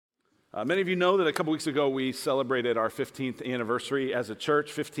Many of you know that a couple weeks ago we celebrated our 15th anniversary as a church,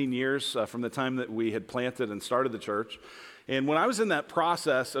 15 years from the time that we had planted and started the church. And when I was in that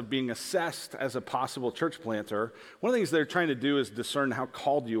process of being assessed as a possible church planter, one of the things they're trying to do is discern how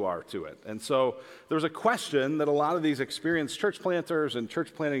called you are to it. And so there was a question that a lot of these experienced church planters and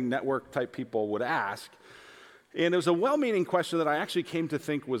church planting network type people would ask. And it was a well-meaning question that I actually came to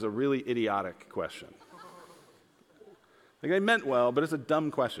think was a really idiotic question. Like they meant well, but it's a dumb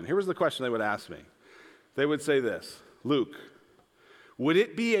question. Here was the question they would ask me. They would say this: Luke, would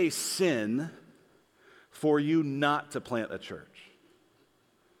it be a sin for you not to plant a church?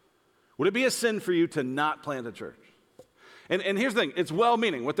 Would it be a sin for you to not plant a church? And here's the thing, it's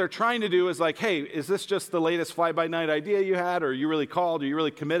well-meaning. What they're trying to do is like, hey, is this just the latest fly-by-night idea you had? Or are you really called? Are you really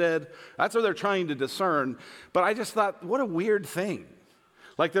committed? That's what they're trying to discern. But I just thought, what a weird thing.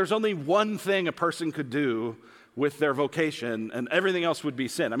 Like there's only one thing a person could do with their vocation, and everything else would be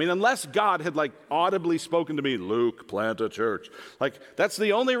sin. I mean, unless God had like audibly spoken to me, Luke, plant a church. Like that's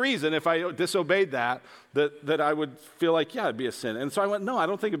the only reason if I disobeyed that I would feel like, yeah, it'd be a sin. And so I went, no, I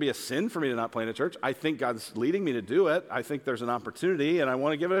don't think it'd be a sin for me to not plant a church. I think God's leading me to do it. I think there's an opportunity, and I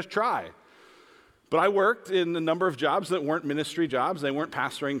want to give it a try. But I worked in a number of jobs that weren't ministry jobs. They weren't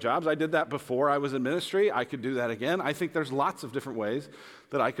pastoring jobs. I did that before I was in ministry. I could do that again. I think there's lots of different ways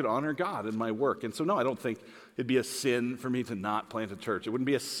that I could honor God in my work. And so, no, I don't think it'd be a sin for me to not plant a church. It wouldn't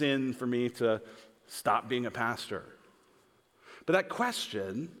be a sin for me to stop being a pastor. But that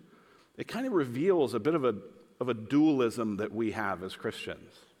question, it kind of reveals a bit of a dualism that we have as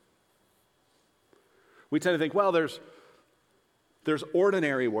Christians. We tend to think, well, there's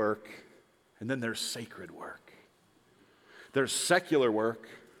ordinary work, and then there's sacred work. There's secular work,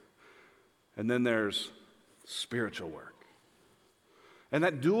 and then there's spiritual work. And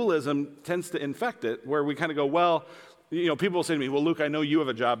that dualism tends to infect it, where we kind of go, well, people will say to me, well, Luke, I know you have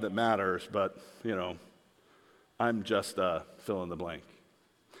a job that matters, but, I'm just fill in the blank.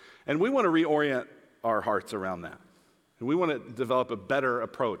 And we want to reorient our hearts around that. And we want to develop a better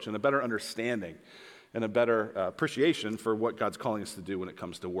approach and a better understanding and a better appreciation for what God's calling us to do when it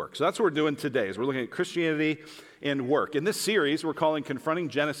comes to work. So that's what we're doing today, is we're looking at Christianity and work. In this series, we're calling Confronting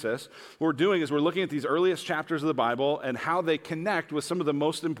Genesis. What we're doing is we're looking at these earliest chapters of the Bible and how they connect with some of the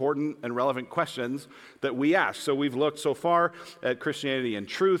most important and relevant questions that we ask. So we've looked so far at Christianity and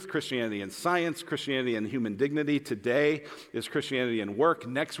truth, Christianity and science, Christianity and human dignity. Today is Christianity and work.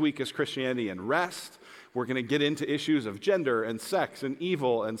 Next week is Christianity and rest. We're going to get into issues of gender and sex and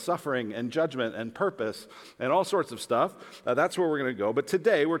evil and suffering and judgment and purpose and all sorts of stuff. That's where we're going to go. But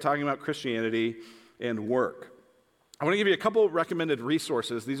today we're talking about Christianity and work. I want to give you a couple recommended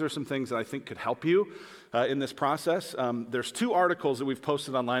resources. These are some things that I think could help you in this process. There's 2 articles that we've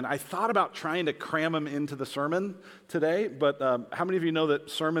posted online. I thought about trying to cram them into the sermon today, but how many of you know that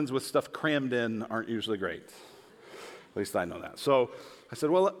sermons with stuff crammed in aren't usually great? At least I know that. So I said,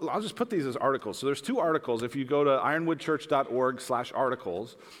 well, I'll just put these as articles. So there's 2 articles. If you go to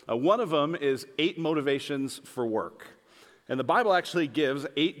ironwoodchurch.org/articles, one of them is 8 motivations for work. And the Bible actually gives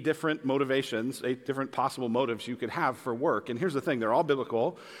 8 different motivations, 8 different possible motives you could have for work. And here's the thing, they're all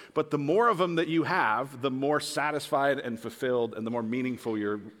biblical, but the more of them that you have, the more satisfied and fulfilled and the more meaningful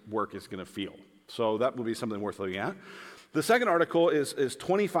your work is going to feel. So that will be something worth looking at. The second article is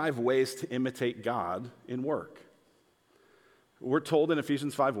 25 ways to imitate God in work. We're told in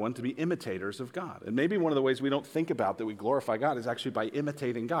Ephesians 5:1 to be imitators of God. And maybe one of the ways we don't think about that we glorify God is actually by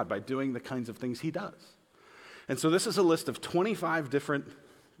imitating God, by doing the kinds of things he does. And so this is a list of 25 different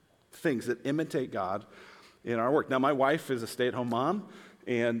things that imitate God in our work. Now, my wife is a stay-at-home mom,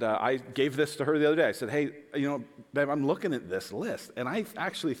 and I gave this to her the other day. I said, hey, babe, I'm looking at this list, and I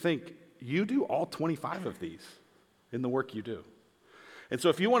actually think you do all 25 of these in the work you do. And so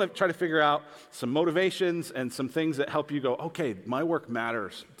if you want to try to figure out some motivations and some things that help you go, okay, my work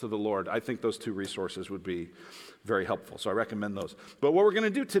matters to the Lord, I think those 2 resources would be very helpful. So I recommend those. But what we're going to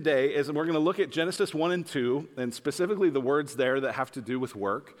do today is we're going to look at Genesis 1 and 2, and specifically the words there that have to do with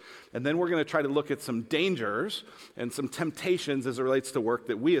work. And then we're going to try to look at some dangers and some temptations as it relates to work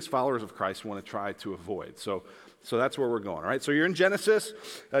that we as followers of Christ want to try to avoid. So that's where we're going, all right? So you're in Genesis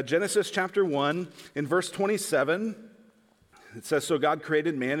chapter 1, in verse 27. It says, so God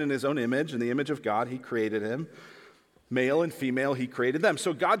created man in his own image. In the image of God, he created him. Male and female, he created them.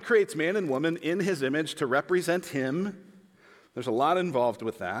 So God creates man and woman in his image to represent him. There's a lot involved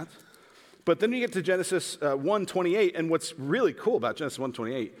with that. But then you get to Genesis 1:28, and what's really cool about Genesis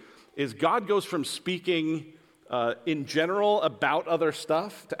 1:28 is God goes from speaking in general about other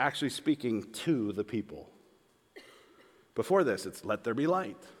stuff to actually speaking to the people. Before this, it's let there be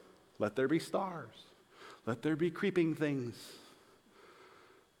light, let there be stars, let there be creeping things.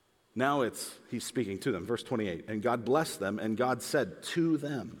 Now he's speaking to them. Verse 28, and God blessed them, and God said to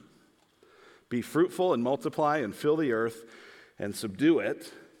them, be fruitful and multiply and fill the earth and subdue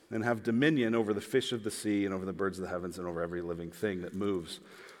it and have dominion over the fish of the sea and over the birds of the heavens and over every living thing that moves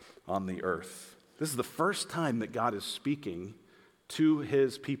on the earth. This is the first time that God is speaking to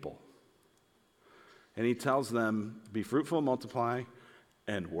his people. And he tells them, be fruitful and multiply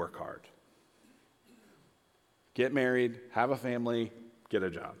and work hard. Get married, have a family, get a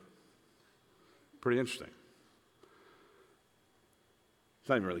job. Pretty interesting. It's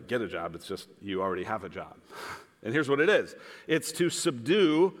not even really get a job, it's just you already have a job. And here's what it is. It's to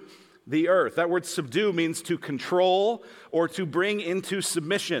subdue the earth. That word subdue means to control or to bring into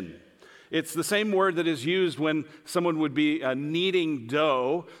submission. It's the same word that is used when someone would be kneading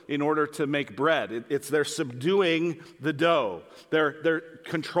dough in order to make bread. It's they're subduing the dough. They're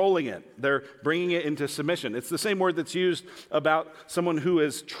controlling it. They're bringing it into submission. It's the same word that's used about someone who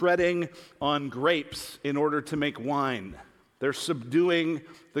is treading on grapes in order to make wine. They're subduing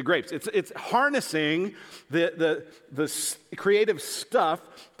the grapes. It's harnessing the creative stuff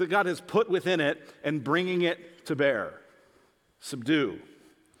that God has put within it and bringing it to bear. Subdue.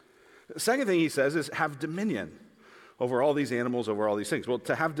 The second thing he says is have dominion over all these animals, over all these things. Well,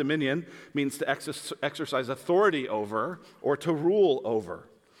 to have dominion means to exercise authority over or to rule over.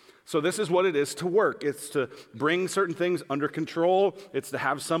 So this is what it is to work. It's to bring certain things under control. It's to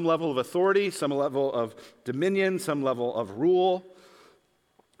have some level of authority, some level of dominion, some level of rule.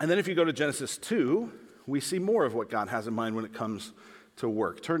 And then if you go to Genesis 2, we see more of what God has in mind when it comes to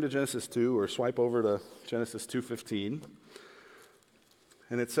work. Turn to Genesis 2 or swipe over to Genesis 2:15.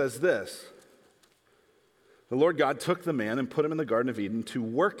 And it says this, the Lord God took the man and put him in the Garden of Eden to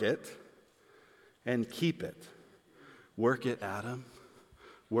work it and keep it. Work it, Adam.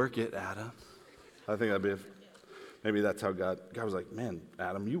 Work it, Adam. I think maybe that's how God was like, man,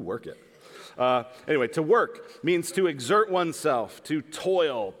 Adam, you work it. Anyway, to work means to exert oneself, to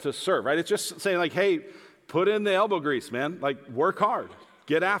toil, to serve, right? It's just saying like, hey, put in the elbow grease, man. Like, work hard.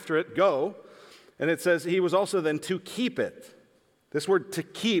 Get after it. Go. And it says he was also then to keep it. This word to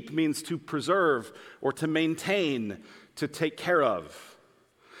keep means to preserve or to maintain, to take care of.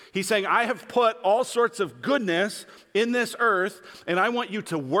 He's saying, I have put all sorts of goodness in this earth, and I want you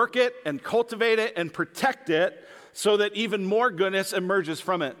to work it and cultivate it and protect it so that even more goodness emerges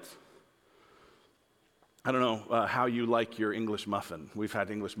from it. I don't know how you like your English muffin. We've had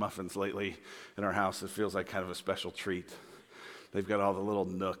English muffins lately in our house. It feels like kind of a special treat. They've got all the little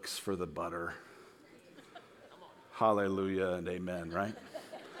nooks for the butter. Hallelujah and amen, right?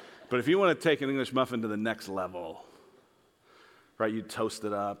 But if you want to take an English muffin to the next level, right, you toast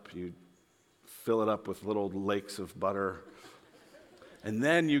it up, you fill it up with little lakes of butter, and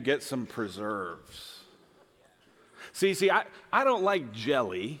then you get some preserves. See, I don't like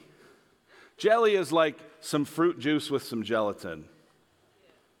jelly. Jelly is like some fruit juice with some gelatin.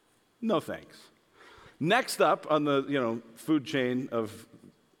 No thanks. Next up on the food chain of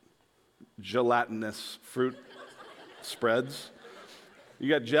gelatinous fruit spreads, you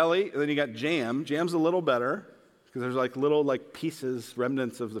got jelly, and then you got jam. Jam's a little better because there's like little pieces,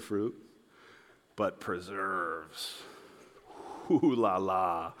 remnants of the fruit. But preserves, ooh la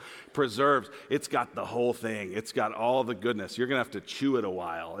la, preserves. It's got the whole thing. It's got all the goodness. You're gonna have to chew it a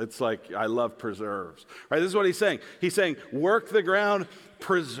while. It's like, I love preserves. Right? This is what he's saying. He's saying, work the ground,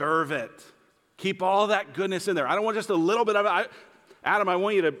 preserve it. Keep all that goodness in there. I don't want just a little bit of it. Adam, I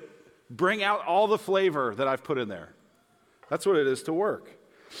want you to bring out all the flavor that I've put in there. That's what it is to work.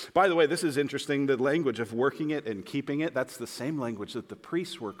 By the way, this is interesting. The language of working it and keeping it, that's the same language that the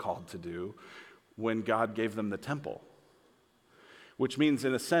priests were called to do when God gave them the temple. Which means,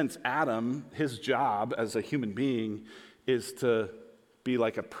 in a sense, Adam, his job as a human being is to be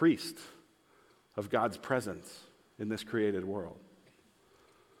like a priest of God's presence in this created world.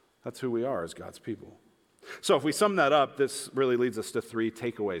 That's who we are as God's people. So if we sum that up, this really leads us to three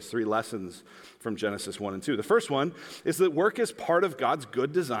takeaways, three lessons from Genesis 1 and 2. The first one is that work is part of God's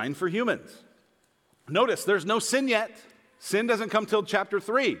good design for humans. Notice, there's no sin yet. Sin doesn't come till chapter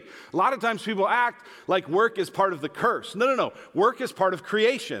 3. A lot of times people act like work is part of the curse. No. Work is part of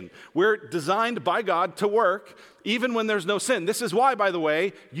creation. We're designed by God to work even when there's no sin. This is why, by the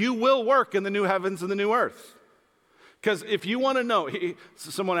way, you will work in the new heavens and the new earth. Because if you want to know,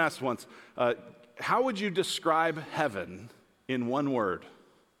 someone asked once, how would you describe heaven in one word?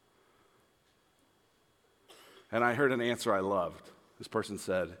 And I heard an answer I loved. This person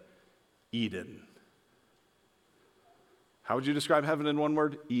said, Eden. How would you describe heaven in one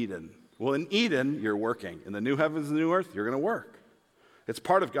word? Eden. Well, in Eden, you're working. In the new heavens and the new earth, you're going to work. It's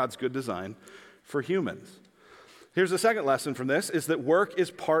part of God's good design for humans. Here's the second lesson from this, is that work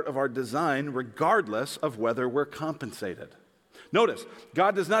is part of our design regardless of whether we're compensated. Notice,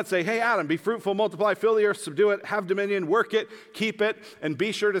 God does not say, hey, Adam, be fruitful, multiply, fill the earth, subdue it, have dominion, work it, keep it, and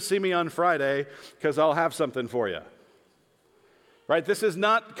be sure to see me on Friday because I'll have something for you. Right? This is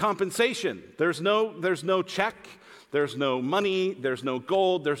not compensation. There's no check, there's no money, there's no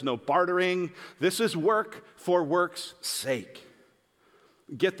gold, there's no bartering. This is work for work's sake.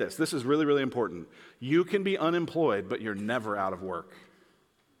 Get this. This is really, really important. You can be unemployed, but you're never out of work.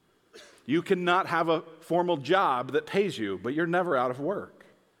 You cannot have a formal job that pays you, but you're never out of work.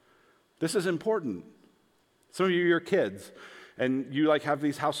 This is important. Some of you are kids, and you have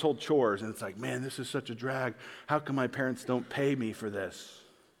these household chores, and it's like, man, this is such a drag. How come my parents don't pay me for this?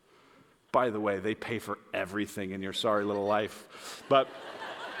 By the way, they pay for everything in your sorry little life. But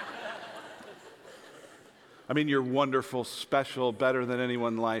I mean, you're wonderful, special, better than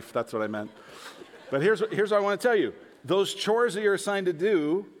anyone in life. That's what I meant. But here's what I want to tell you. Those chores that you're assigned to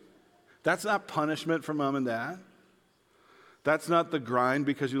do, that's not punishment from mom and dad. That's not the grind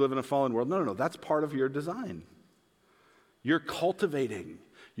because you live in a fallen world. No. That's part of your design. You're cultivating,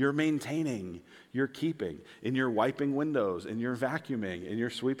 you're maintaining, you're keeping. In your wiping windows, in your vacuuming, in your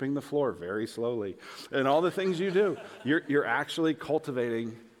sweeping the floor very slowly, and all the things you do, you're actually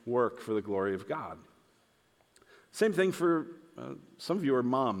cultivating work for the glory of God. Same thing for some of you are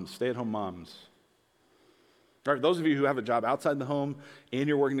moms, stay-at-home moms. All right, those of you who have a job outside the home and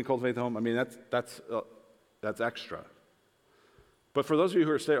you're working to cultivate the home, I mean, that's extra. But for those of you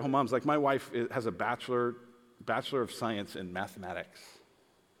who are stay-at-home moms, like my wife has a bachelor of science in mathematics.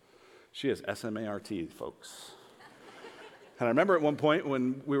 She has SMART, folks. And I remember at one point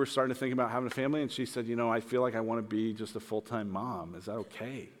when we were starting to think about having a family, and she said, I feel like I want to be just a full-time mom. Is that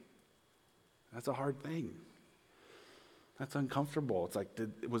okay? That's a hard thing. That's uncomfortable. It's like,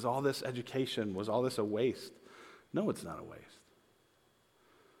 was all this education, was all this a waste? No, it's not a waste.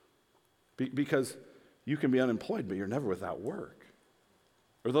 Because you can be unemployed, but you're never without work.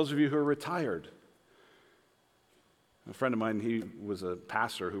 Or those of you who are retired. A friend of mine, he was a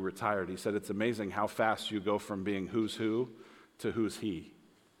pastor who retired. He said, it's amazing how fast you go from being who's who to who's he.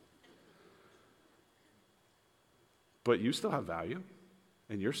 But you still have value,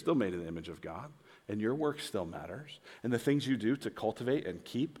 and you're still made in the image of God, and your work still matters. And the things you do to cultivate and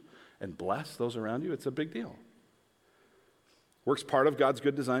keep and bless those around you, it's a big deal. Work's part of God's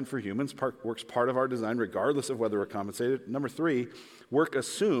good design for humans. Work's part of our design regardless of whether we're compensated. Number 3, work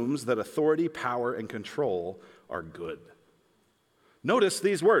assumes that authority, power, and control are good. Notice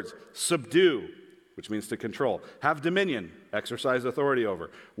these words: subdue, which means to control; have dominion, exercise authority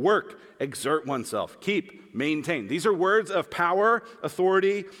over; work, exert oneself; keep, maintain. These are words of power,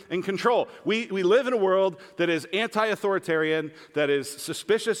 authority, and control. We live in a world that is anti-authoritarian, that is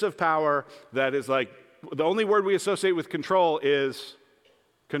suspicious of power, that is like, the only word we associate with control is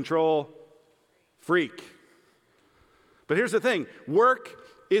control freak. But here's the thing: work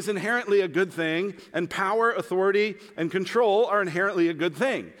is inherently a good thing, and power, authority, and control are inherently a good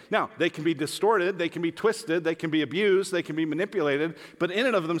thing. Now, they can be distorted, they can be twisted, they can be abused, they can be manipulated, but in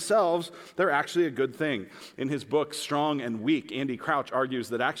and of themselves, they're actually a good thing. In his book, Strong and Weak, Andy Crouch argues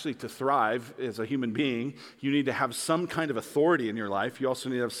that actually to thrive as a human being, you need to have some kind of authority in your life. You also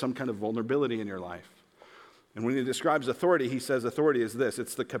need to have some kind of vulnerability in your life. And when he describes authority, he says authority is this: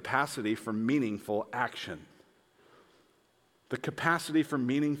 it's the capacity for meaningful action. The capacity for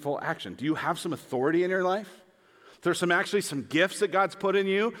meaningful action. Do you have some authority in your life? There's some gifts that God's put in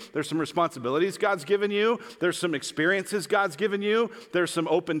you. There's some responsibilities God's given you. There's some experiences God's given you. There's some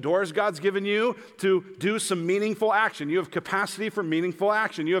open doors God's given you to do some meaningful action. You have capacity for meaningful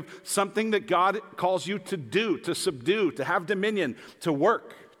action. You have something that God calls you to do, to subdue, to have dominion, to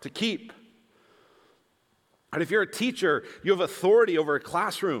work, to keep. And if you're a teacher, you have authority over a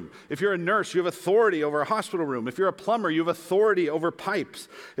classroom. If you're a nurse, you have authority over a hospital room. If you're a plumber, you have authority over pipes.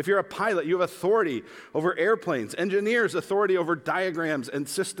 If you're a pilot, you have authority over airplanes. Engineers, authority over diagrams and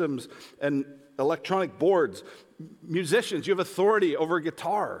systems and electronic boards. Musicians, you have authority over a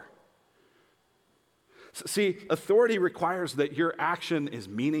guitar. See, authority requires that your action is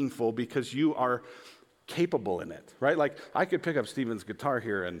meaningful because you are capable in it, right? Like, I could pick up Stephen's guitar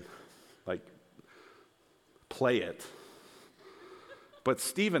here and, play it. But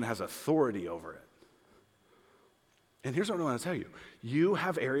Stephen has authority over it. And here's what I want to tell you. You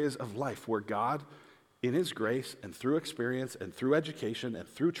have areas of life where God, in his grace and through experience and through education and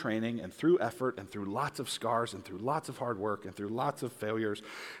through training and through effort and through lots of scars and through lots of hard work and through lots of failures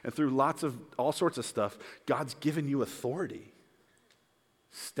and through lots of all sorts of stuff, God's given you authority.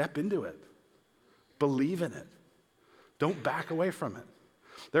 Step into it. Believe in it. Don't back away from it.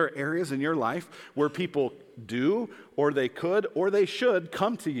 There are areas in your life where people do, or they could, or they should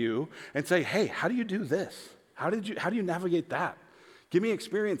come to you and say, hey, how do you do this? How do you navigate that? Give me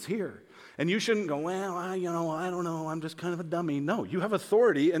experience here. And you shouldn't go, well, I don't know, I'm just kind of a dummy. No, you have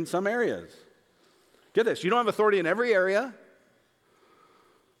authority in some areas. Get this, you don't have authority in every area,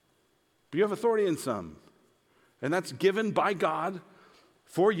 but you have authority in some. And that's given by God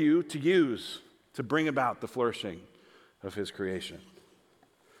for you to use to bring about the flourishing of his creation.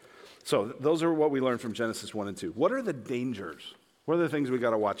 So those are what we learned from Genesis 1 and 2. What are the dangers? What are the things we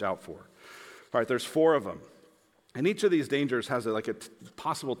got to watch out for? All right, there's 4 of them. And each of these dangers has a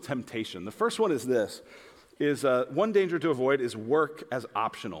possible temptation. The first one is this, one danger to avoid is work as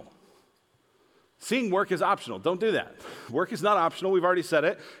optional. Seeing work as optional. Don't do that. Work is not optional. We've already said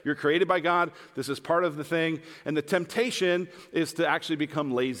it. You're created by God. This is part of the thing. And the temptation is to actually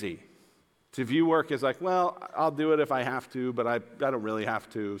become lazy. To view work as like, well, I'll do it if I have to, but I don't really have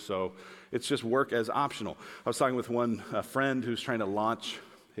to. So it's just work as optional. I was talking with one friend who's trying to launch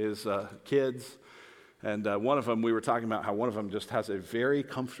his kids. And one of them, we were talking about how one of them just has a very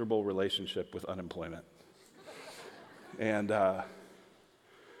comfortable relationship with unemployment. And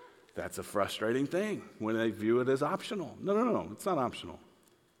that's a frustrating thing when they view it as optional. No, it's not optional.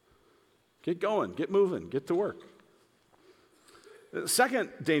 Get going, get moving, get to work. The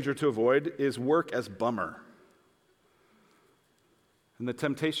second danger to avoid is work as bummer. And the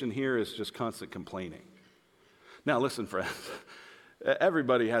temptation here is just constant complaining. Now listen, friends,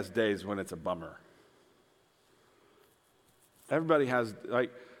 everybody has days when it's a bummer. Everybody has,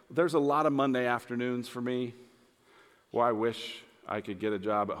 there's a lot of Monday afternoons for me where I wish I could get a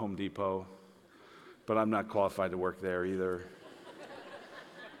job at Home Depot, but I'm not qualified to work there either.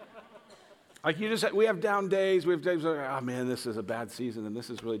 We have down days, we have days where, oh man, this is a bad season and this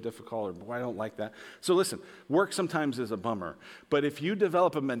is really difficult, or boy, I don't like that. So listen, work sometimes is a bummer, but if you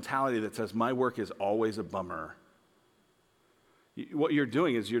develop a mentality that says my work is always a bummer, what you're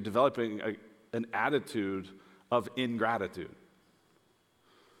doing is you're developing an attitude of ingratitude.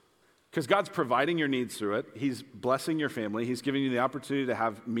 Because God's providing your needs through it. He's blessing your family. He's giving you the opportunity to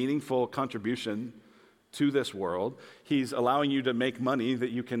have meaningful contribution to this world. He's allowing you to make money that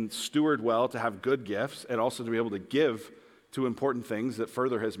you can steward well, to have good gifts, and also to be able to give to important things that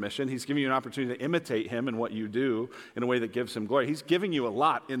further his mission. He's giving you an opportunity to imitate him in what you do in a way that gives him glory. He's giving you a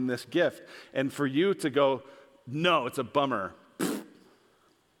lot in this gift. And for you to go, no, it's a bummer.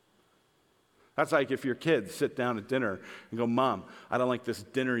 That's like if your kids sit down at dinner and go, Mom, I don't like this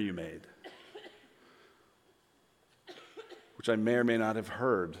dinner you made. Which I may or may not have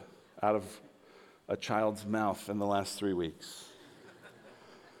heard out of a child's mouth in the last 3 weeks.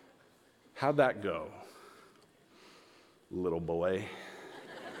 How'd that go, little boy?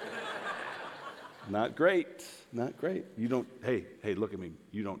 Not great, not great. You don't, hey, look at me.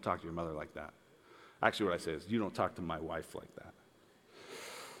 You don't talk to your mother like that. Actually, what I say is, you don't talk to my wife like that.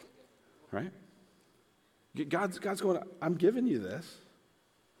 Right? God's going, I'm giving you this.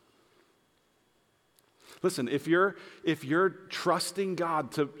 Listen, if you're trusting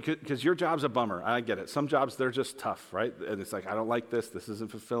God because your job's a bummer, I get it. Some jobs, they're just tough, right? And it's like, I don't like this isn't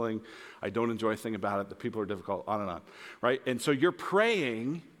fulfilling, I don't enjoy a thing about it, the people are difficult, on and on, right? And so you're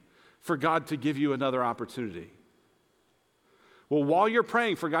praying for God to give you another opportunity. Well, while you're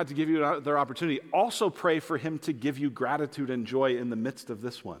praying for God to give you another opportunity, also pray for him to give you gratitude and joy in the midst of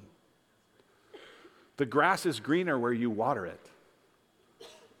this one. The grass is greener where you water it.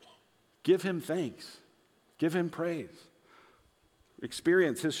 Give him thanks. Give him praise.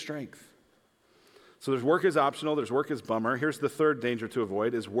 Experience his strength. So there's work as optional, there's work as bummer. Here's the third danger to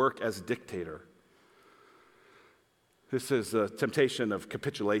avoid is work as dictator. This is a temptation of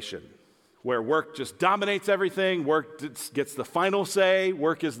capitulation, where work just dominates everything, work gets the final say,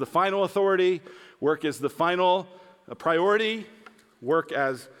 work is the final authority, work is the final priority, work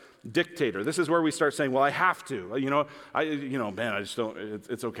as dictator. This is where we start saying, well, I have to. Man, I just don't,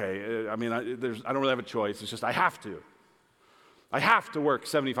 it's okay. I don't really have a choice. It's just I have to. I have to work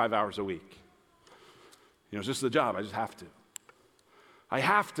 75 hours a week. It's just the job. I just have to. I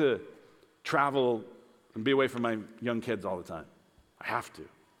have to travel and be away from my young kids all the time. I have to.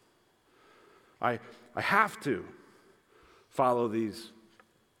 I have to follow these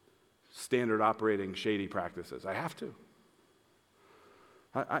standard operating shady practices. I have to.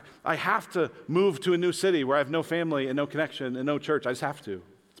 I have to move to a new city where I have no family and no connection and no church. I just have to.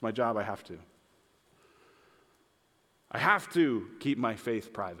 It's my job. I have to. I have to keep my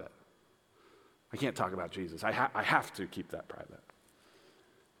faith private. I can't talk about Jesus. I have to keep that private.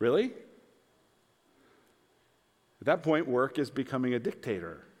 Really? At that point, work is becoming a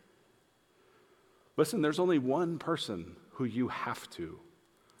dictator. Listen, there's only one person who you have to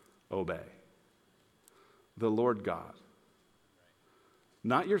obey. The Lord God.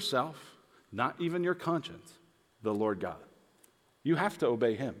 Not yourself, not even your conscience, the Lord God. You have to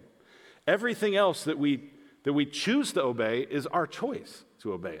obey him. Everything else that we choose to obey is our choice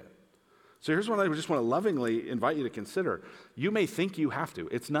to obey it. So here's what I just want to lovingly invite you to consider. You may think you have to.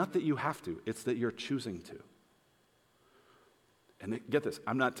 It's not that you have to, it's that you're choosing to. And get this,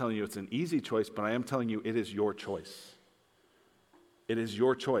 I'm not telling you it's an easy choice, but I am telling you it is your choice. It is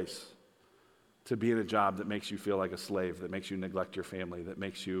your choice to be in a job that makes you feel like a slave, that makes you neglect your family, that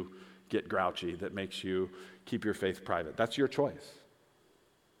makes you get grouchy, that makes you keep your faith private. That's your choice.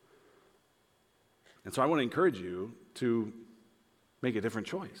 And so I want to encourage you to make a different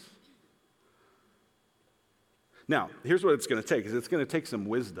choice. Now, here's what it's going to take. It's going to take some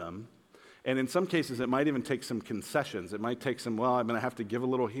wisdom. And in some cases, it might even take some concessions. It might take some, I'm going to have to give a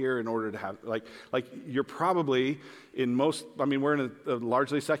little here in order to have, like you're probably in most, we're in a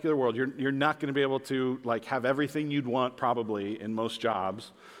largely secular world. You're not going to be able to have everything you'd want probably in most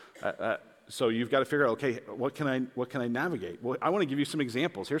jobs. So you've got to figure out, okay, what can I navigate? Well, I want to give you some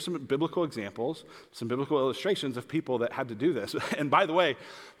examples. Here's some biblical examples, some biblical illustrations of people that had to do this. And by the way,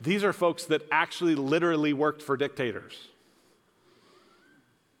 these are folks that actually literally worked for dictators.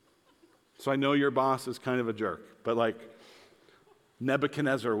 So I know your boss is kind of a jerk, but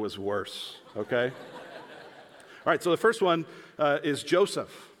Nebuchadnezzar was worse, okay? All right, so the first one is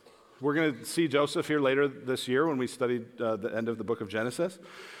Joseph. We're going to see Joseph here later this year when we studied the end of the book of Genesis.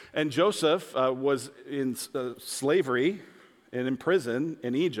 And Joseph was in slavery and in prison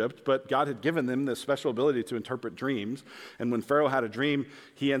in Egypt, but God had given them this special ability to interpret dreams. And when Pharaoh had a dream,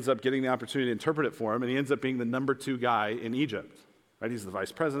 he ends up getting the opportunity to interpret it for him, and he ends up being the number 2 guy in Egypt. Right? He's the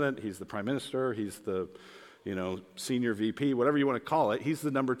vice president, he's the prime minister, he's the senior VP, whatever you want to call it. He's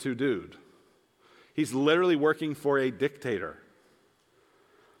the number 2 dude. He's literally working for a dictator.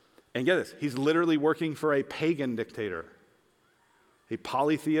 And get this, he's literally working for a pagan dictator. A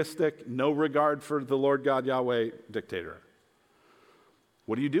polytheistic, no regard for the Lord God Yahweh dictator.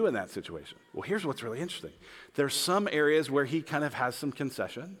 What do you do in that situation? Well, here's what's really interesting. There's some areas where he kind of has some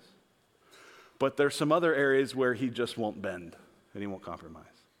concessions, but there's some other areas where he just won't bend and he won't compromise.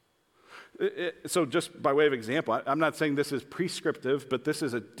 So just by way of example, I'm not saying this is prescriptive, but this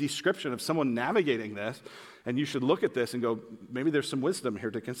is a description of someone navigating this, and you should look at this and go, maybe there's some wisdom here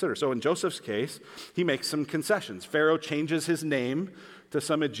to consider. So in Joseph's case, he makes some concessions. Pharaoh changes his name to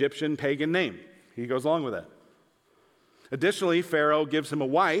some Egyptian pagan name. He goes along with it. Additionally, Pharaoh gives him a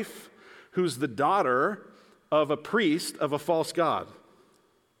wife who's the daughter of a priest of a false god.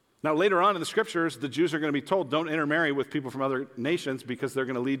 Now, later on in the scriptures, the Jews are going to be told, don't intermarry with people from other nations because they're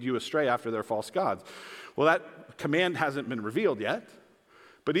going to lead you astray after their false gods. Well, that command hasn't been revealed yet.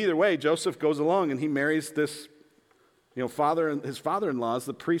 But either way, Joseph goes along and he marries this, his father-in-law is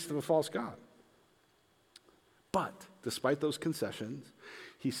the priest of a false god. But despite those concessions,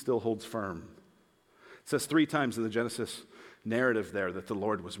 he still holds firm. It says 3 times in the Genesis narrative there that the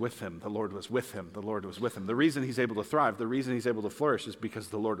Lord was with him, the Lord was with him, the Lord was with him. The reason he's able to thrive, the reason he's able to flourish is because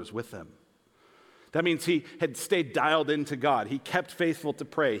the Lord was with him. That means he had stayed dialed into God. He kept faithful to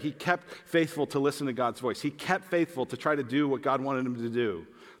pray. He kept faithful to listen to God's voice. He kept faithful to try to do what God wanted him to do.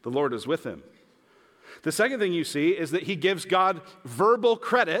 The Lord is with him. The second thing you see is that he gives God verbal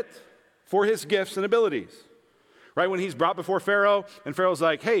credit for his gifts and abilities. Right, when he's brought before Pharaoh, and Pharaoh's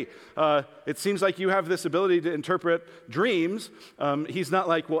like, hey, it seems like you have this ability to interpret dreams. He's not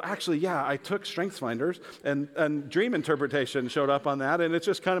like, well, actually, yeah, I took StrengthsFinders, and dream interpretation showed up on that, and it's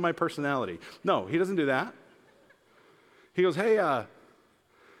just kind of my personality. No, he doesn't do that. He goes, hey,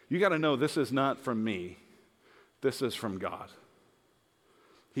 you got to know this is not from me. This is from God.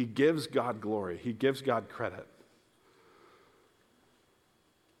 He gives God glory. He gives God credit.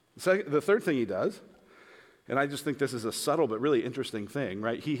 The third thing he does, and I just think this is a subtle but really interesting thing,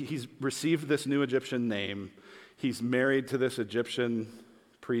 right? He's received this new Egyptian name. He's married to this Egyptian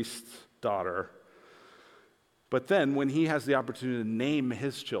priest's daughter. But then when he has the opportunity to name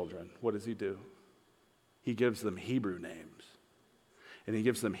his children, what does he do? He gives them Hebrew names. And he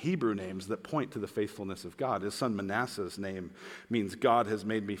gives them Hebrew names that point to the faithfulness of God. His son Manasseh's name means God has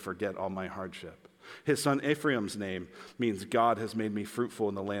made me forget all my hardship. His son Ephraim's name means God has made me fruitful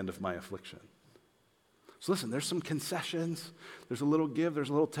in the land of my affliction. So listen, there's some concessions, there's a little give, there's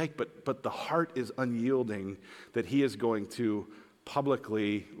a little take, but the heart is unyielding that he is going to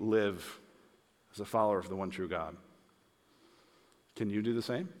publicly live as a follower of the one true God. Can you do the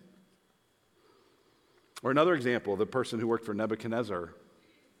same? Or another example, the person who worked for Nebuchadnezzar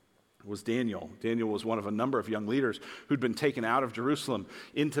was Daniel. Daniel was one of a number of young leaders who'd been taken out of Jerusalem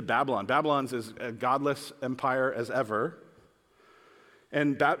into Babylon. Babylon's as a godless empire as ever.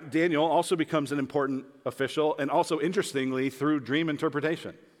 And Daniel also becomes an important official, and also, interestingly, through dream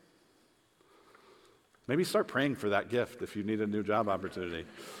interpretation. Maybe start praying for that gift if you need a new job opportunity.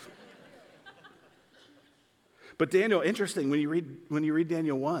 But Daniel, interesting, when you read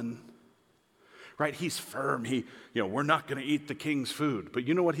Daniel 1, right, he's firm. We're not going to eat the king's food. But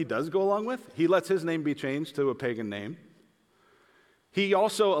you know what he does go along with? He lets his name be changed to a pagan name. He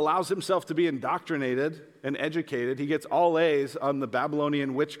also allows himself to be indoctrinated and educated. He gets all A's on the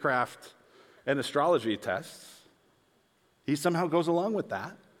Babylonian witchcraft and astrology tests. He somehow goes along with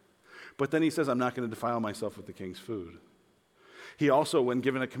that. But then he says, I'm not going to defile myself with the king's food. He also, when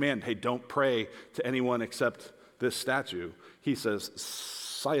given a command, hey, don't pray to anyone except this statue, he says,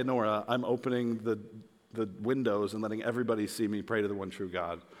 sayonara, I'm opening the windows and letting everybody see me pray to the one true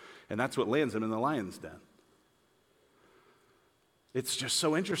God. And that's what lands him in the lion's den. It's just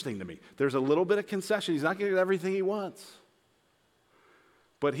so interesting to me. There's a little bit of concession. He's not going to get everything he wants.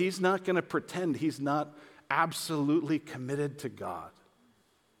 But he's not going to pretend he's not absolutely committed to God.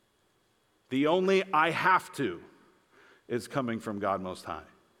 The only I have to is coming from God Most High.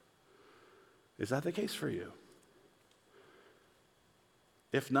 Is that the case for you?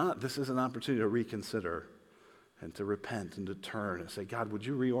 If not, this is an opportunity to reconsider and to repent and to turn and say, God, would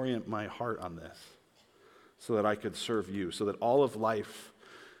you reorient my heart on this so that I could serve you, so that all of life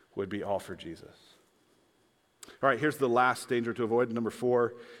would be all for Jesus? All right, here's the last danger to avoid. Number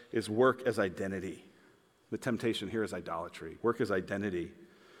 4 is work as identity. The temptation here is idolatry. Work as identity.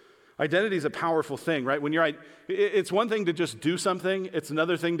 Identity is a powerful thing, right? It's one thing to just do something. It's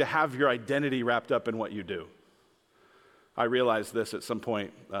another thing to have your identity wrapped up in what you do. I realized this at some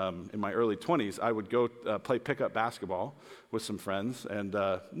point in my early 20s. I would go play pickup basketball with some friends, and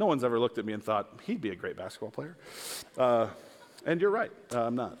no one's ever looked at me and thought, he'd be a great basketball player. And you're right,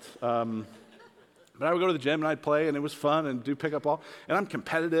 I'm not. But I would go to the gym and I'd play, and it was fun, and do pickup ball. And I'm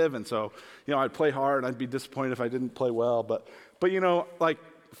competitive, and so, I'd play hard, and I'd be disappointed if I didn't play well. But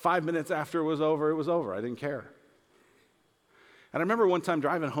 5 minutes after it was over. I didn't care. And I remember one time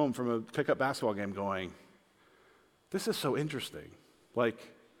driving home from a pickup basketball game going, this is so interesting.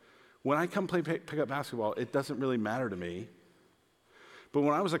 When I come play pickup basketball, it doesn't really matter to me. But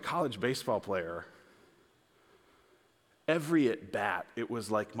when I was a college baseball player, every at bat, it was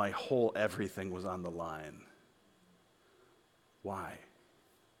like my whole everything was on the line. Why?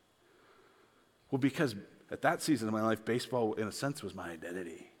 Well, because at that season of my life, baseball, in a sense, was my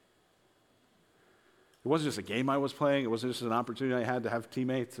identity. It wasn't just a game I was playing. It wasn't just an opportunity I had to have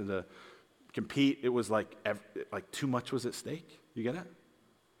teammates and to compete. It was like too much was at stake. You get it?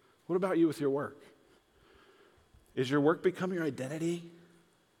 What about you with your work? Is your work become your identity?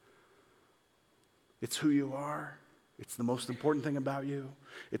 It's who you are. It's the most important thing about you.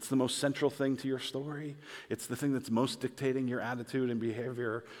 It's the most central thing to your story. It's the thing that's most dictating your attitude and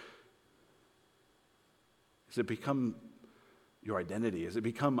behavior. Has it become your identity? Has it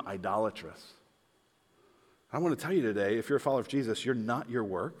become idolatrous? I want to tell you today, if you're a follower of Jesus, you're not your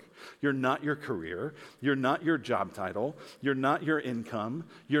work, you're not your career, you're not your job title, you're not your income,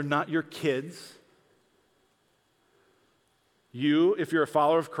 you're not your kids. You, if you're a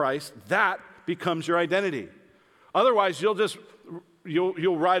follower of Christ, that becomes your identity. Otherwise,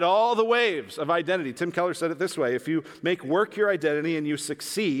 you'll ride all the waves of identity. Tim Keller said it this way: if you make work your identity and you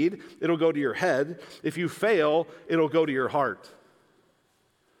succeed, it'll go to your head. If you fail, it'll go to your heart.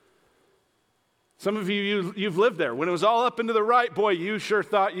 Some of you've lived there. When it was all up and to the right, boy, you sure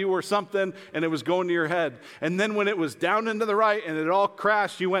thought you were something, and it was going to your head. And then when it was down and to the right and it all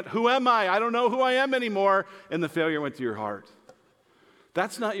crashed, you went, who am I? I don't know who I am anymore. And the failure went to your heart.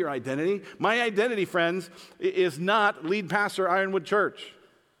 That's not your identity. My identity, friends, is not lead pastor Ironwood Church.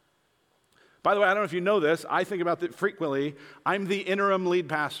 By the way, I don't know if you know this. I think about that frequently. I'm the interim lead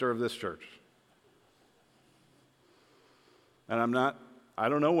pastor of this church. And I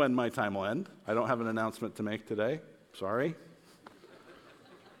don't know when my time will end. I don't have an announcement to make today. Sorry.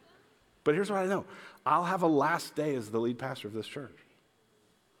 But here's what I know. I'll have a last day as the lead pastor of this church.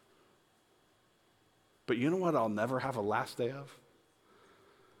 But you know what I'll never have a last day of?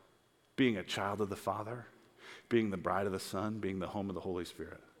 Being a child of the Father, being the bride of the Son, being the home of the Holy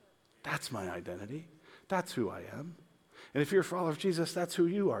Spirit. That's my identity. That's who I am. And if you're a follower of Jesus, that's who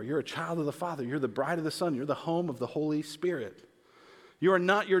you are. You're a child of the Father. You're the bride of the Son. You're the home of the Holy Spirit. You are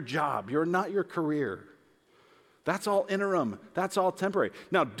not your job. You're not your career. That's all interim. That's all temporary.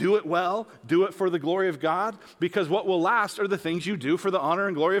 Now, do it well. Do it for the glory of God, because what will last are the things you do for the honor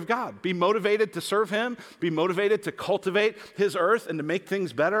and glory of God. Be motivated to serve Him. Be motivated to cultivate His earth and to make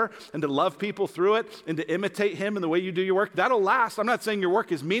things better and to love people through it and to imitate Him in the way you do your work. That'll last. I'm not saying your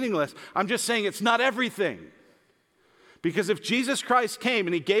work is meaningless. I'm just saying it's not everything. Because if Jesus Christ came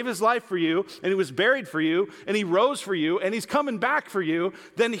and he gave his life for you, and he was buried for you, and he rose for you, and he's coming back for you,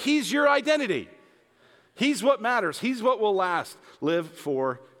 then he's your identity. He's what matters. He's what will last. Live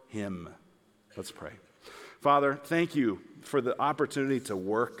for him. Let's pray. Father, thank you for the opportunity to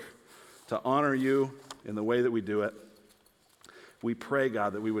work, to honor you in the way that we do it. We pray,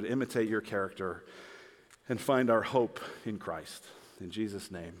 God, that we would imitate your character and find our hope in Christ. In Jesus'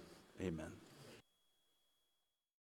 name, amen.